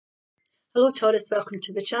Hello Taurus, welcome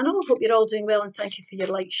to the channel. Hope you're all doing well and thank you for your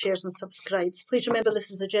likes, shares and subscribes. Please remember this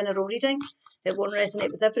is a general reading. It won't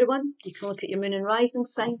resonate with everyone. You can look at your moon and rising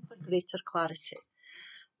sign for greater clarity.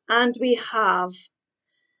 And we have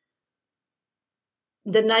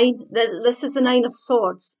the nine, this is the Nine of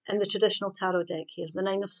Swords in the traditional tarot deck here, the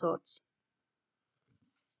Nine of Swords.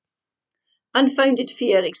 Unfounded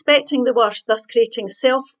fear, expecting the worst, thus creating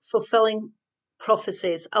self-fulfilling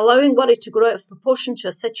prophecies, allowing worry to grow out of proportion to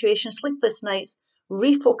a situation, sleepless nights,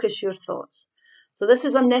 refocus your thoughts. So this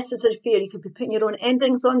is unnecessary fear. You could be putting your own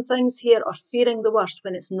endings on things here or fearing the worst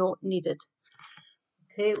when it's not needed.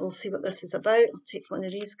 Okay, we'll see what this is about. I'll take one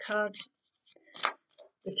of these cards.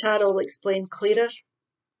 The tarot will explain clearer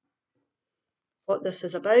what this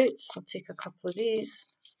is about. I'll take a couple of these.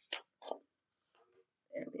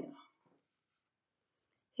 There we are.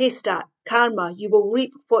 Haystack, karma, you will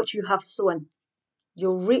reap what you have sown.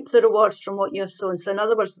 You'll reap the rewards from what you have sown. So in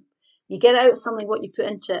other words, you get out of something what you put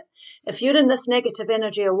into it. If you're in this negative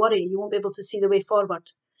energy or worry, you won't be able to see the way forward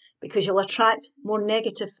because you'll attract more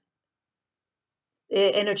negative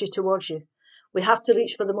energy towards you. We have to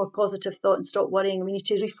reach for the more positive thought and stop worrying. We need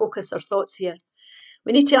to refocus our thoughts here.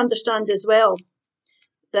 We need to understand as well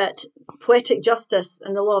that poetic justice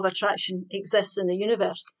and the law of attraction exists in the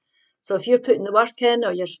universe. So if you're putting the work in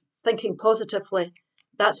or you're thinking positively,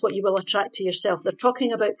 that's what you will attract to yourself. They're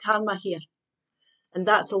talking about karma here, and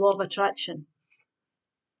that's the law of attraction.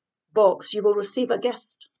 Box, you will receive a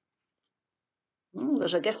gift.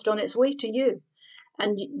 There's a gift on its way to you.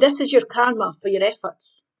 And this is your karma for your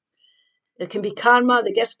efforts. It can be karma,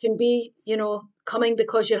 the gift can be, coming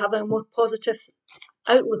because you're having a more positive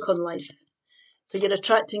outlook on life. So you're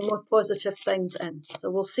attracting more positive things in.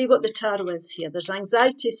 So we'll see what the tarot is here. There's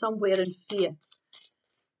anxiety somewhere and fear.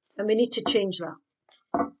 And we need to change that.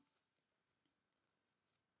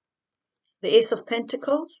 The Ace of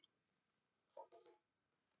Pentacles.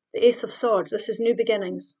 The Ace of Swords. This is new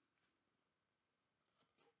beginnings.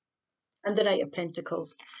 And the Knight of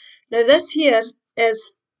Pentacles. Now this here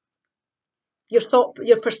is your thought,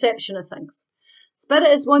 your perception of things. Spirit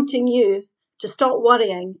is wanting you to stop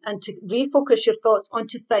worrying and to refocus your thoughts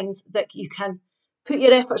onto things that you can put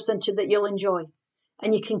your efforts into that you'll enjoy.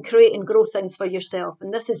 And you can create and grow things for yourself.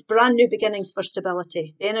 And this is brand new beginnings for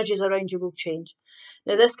stability. The energies around you will change.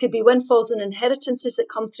 Now this could be windfalls and inheritances that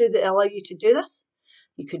come through that allow you to do this.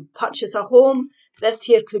 You could purchase a home. This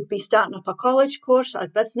here could be starting up a college course, a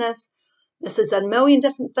business. This is a million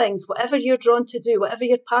different things. Whatever you're drawn to do, whatever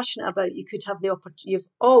you're passionate about, you could have the opportunity. You've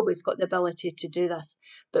always got the ability to do this.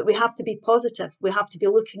 But we have to be positive. We have to be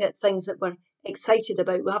looking at things that we're excited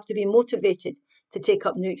about. We have to be motivated to take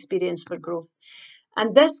up new experience for growth.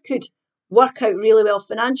 And this could work out really well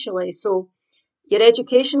financially. So your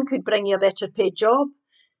education could bring you a better paid job.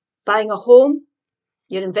 Buying a home,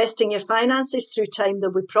 you're investing your finances through time,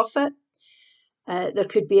 there'll be profit. There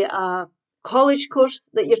could be a college course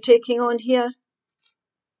that you're taking on here,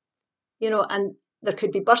 and there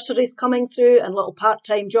could be bursaries coming through and little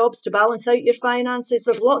part-time jobs to balance out your finances.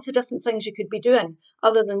 There's lots of different things you could be doing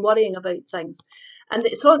other than worrying about things. And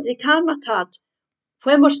it's on the karma card.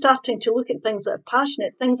 When we're starting to look at things that are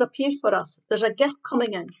passionate, things appear for us. There's a gift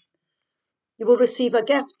coming in. You will receive a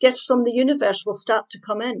gift. Gifts from the universe will start to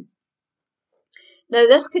come in. Now,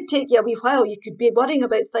 this could take you a wee while. You could be worrying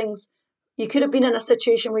about things. You could have been in a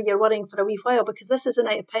situation where you're worrying for a wee while because this is the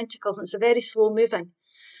Knight of Pentacles and it's a very slow moving.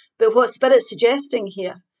 But what Spirit's suggesting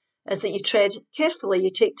here is that you tread carefully. You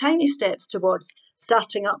take tiny steps towards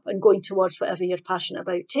starting up and going towards whatever you're passionate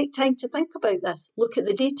about. Take time to think about this. Look at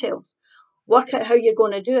the details. Work out how you're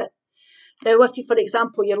going to do it. Now, if you, for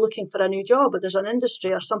example, you're looking for a new job or there's an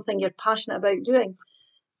industry or something you're passionate about doing,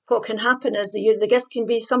 what can happen is the gift can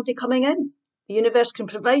be somebody coming in. The universe can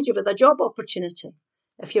provide you with a job opportunity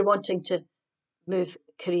if you're wanting to move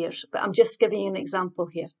careers. But I'm just giving you an example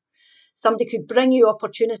here. Somebody could bring you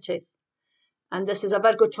opportunities. And this is a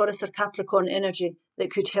Virgo, Taurus or Capricorn energy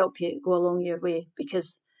that could help you go along your way.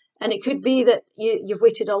 And it could be that you've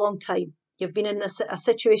waited a long time. You've been in a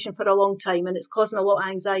situation for a long time and it's causing a lot of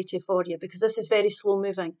anxiety for you because this is very slow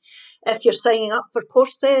moving. If you're signing up for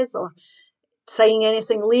courses or signing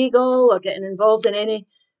anything legal or getting involved in any,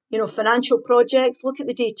 financial projects, look at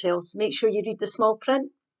the details. Make sure you read the small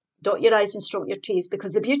print, dot your I's and stroke your T's,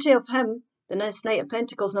 because the beauty of him, the Knight of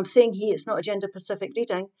Pentacles, and I'm saying he, it's not a gender-specific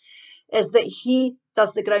reading, is that he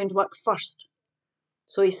does the groundwork first.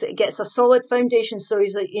 So he gets a solid foundation, so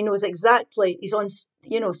he knows exactly, he's on,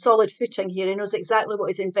 solid footing here. He knows exactly what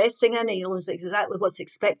he's investing in. He knows exactly what's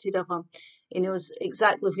expected of him. He knows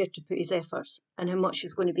exactly where to put his efforts and how much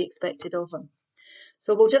is going to be expected of him.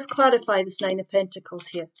 So we'll just clarify this Nine of Pentacles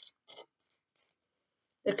here.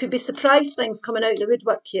 There could be surprise things coming out of the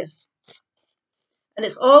woodwork here. And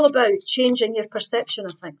it's all about changing your perception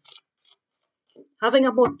of things, having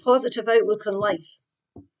a more positive outlook on life.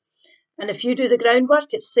 And if you do the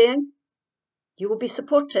groundwork, it's saying you will be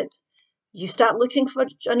supported. You start looking for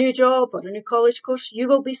a new job or a new college course, you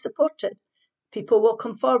will be supported. People will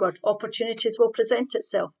come forward. Opportunities will present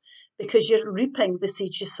itself because you're reaping the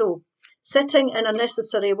seeds you sow. Sitting in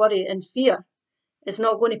unnecessary worry and fear is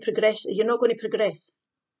not going to progress. You're not going to progress.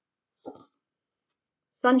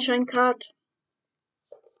 Sunshine card.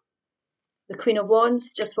 The Queen of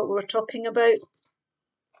Wands, just what we were talking about.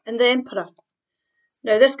 And the Emperor.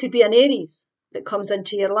 Now, this could be an Aries that comes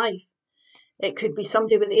into your life. It could be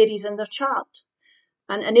somebody with Aries in their chart.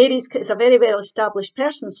 And an Aries is a very well-established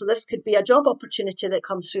person, so this could be a job opportunity that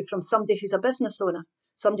comes through from somebody who's a business owner,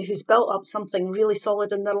 somebody who's built up something really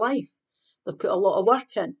solid in their life. They've put a lot of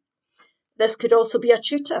work in. This could also be a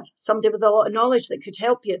tutor, somebody with a lot of knowledge that could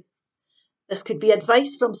help you. This could be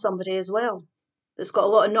advice from somebody as well that's got a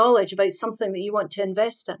lot of knowledge about something that you want to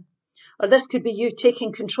invest in. Or this could be you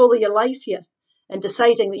taking control of your life here and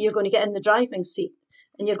deciding that you're going to get in the driving seat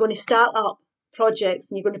and you're going to start up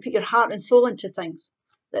projects and you're going to put your heart and soul into things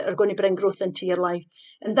that are going to bring growth into your life.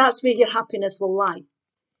 And that's where your happiness will lie.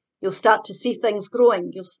 You'll start to see things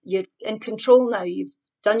growing. You're in control now. You've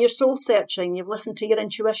done your soul searching. You've listened to your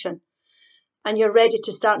intuition. And you're ready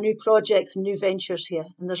to start new projects and new ventures here.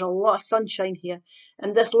 And there's a lot of sunshine here.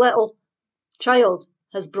 And this little child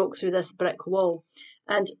has broke through this brick wall.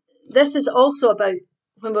 And this is also about,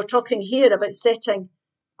 when we're talking here about setting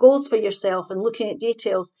goals for yourself and looking at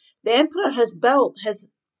details, the Emperor has built his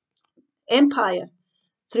empire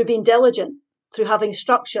through being diligent, through having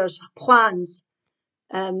structures, plans,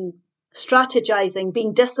 strategizing,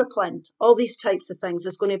 being disciplined. All these types of things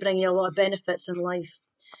is going to bring you a lot of benefits in life.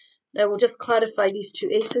 Now we'll just clarify these two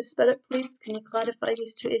aces, Spirit, please. Can you clarify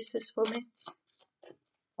these two aces for me?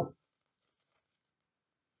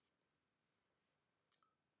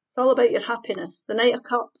 It's all about your happiness. The Knight of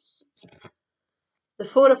Cups, the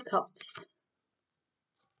Four of Cups,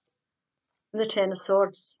 and the Ten of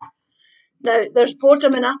Swords. Now, there's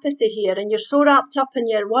boredom and apathy here, and you're so wrapped up in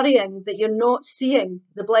your worrying that you're not seeing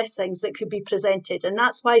the blessings that could be presented. And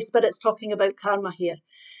that's why Spirit's talking about karma here.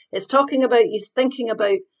 It's talking about you thinking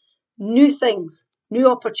about new things, new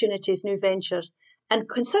opportunities, new ventures. And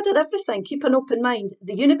consider everything. Keep an open mind.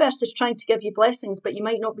 The universe is trying to give you blessings, but you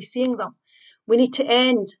might not be seeing them. We need to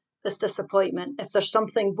end this disappointment. If there's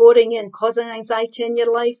something boring and causing anxiety in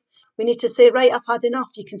your life, we need to say, right, I've had enough.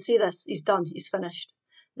 You can see this. He's done. He's finished.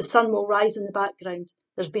 The sun will rise in the background.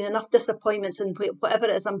 There's been enough disappointments in whatever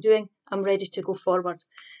it is I'm doing. I'm ready to go forward.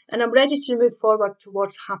 And I'm ready to move forward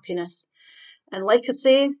towards happiness. And like I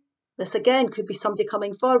say, this again could be somebody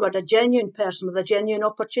coming forward, a genuine person with a genuine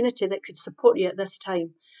opportunity that could support you at this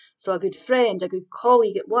time. So a good friend, a good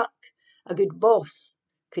colleague at work, a good boss.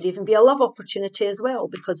 Could even be a love opportunity as well,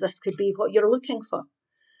 because this could be what you're looking for.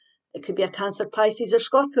 It could be a Cancer, Pisces or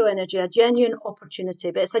Scorpio energy, a genuine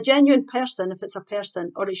opportunity. But it's a genuine person if it's a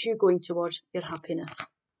person, or it's you going towards your happiness.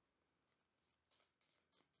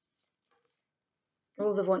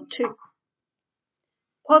 Oh, they want two.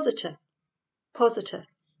 Positive. Positive.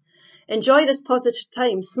 Enjoy this positive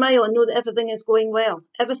time. Smile and know that everything is going well.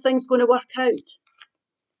 Everything's going to work out.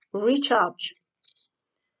 Recharge.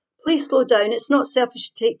 Please slow down. It's not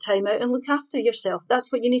selfish to take time out and look after yourself.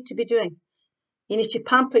 That's what you need to be doing. You need to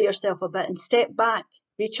pamper yourself a bit and step back,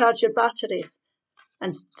 recharge your batteries,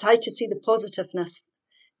 and try to see the positiveness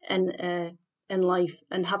in life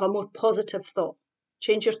and have a more positive thought.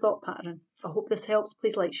 Change your thought pattern. I hope this helps.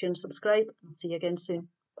 Please like, share and subscribe. I'll see you again soon.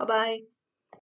 Bye-bye.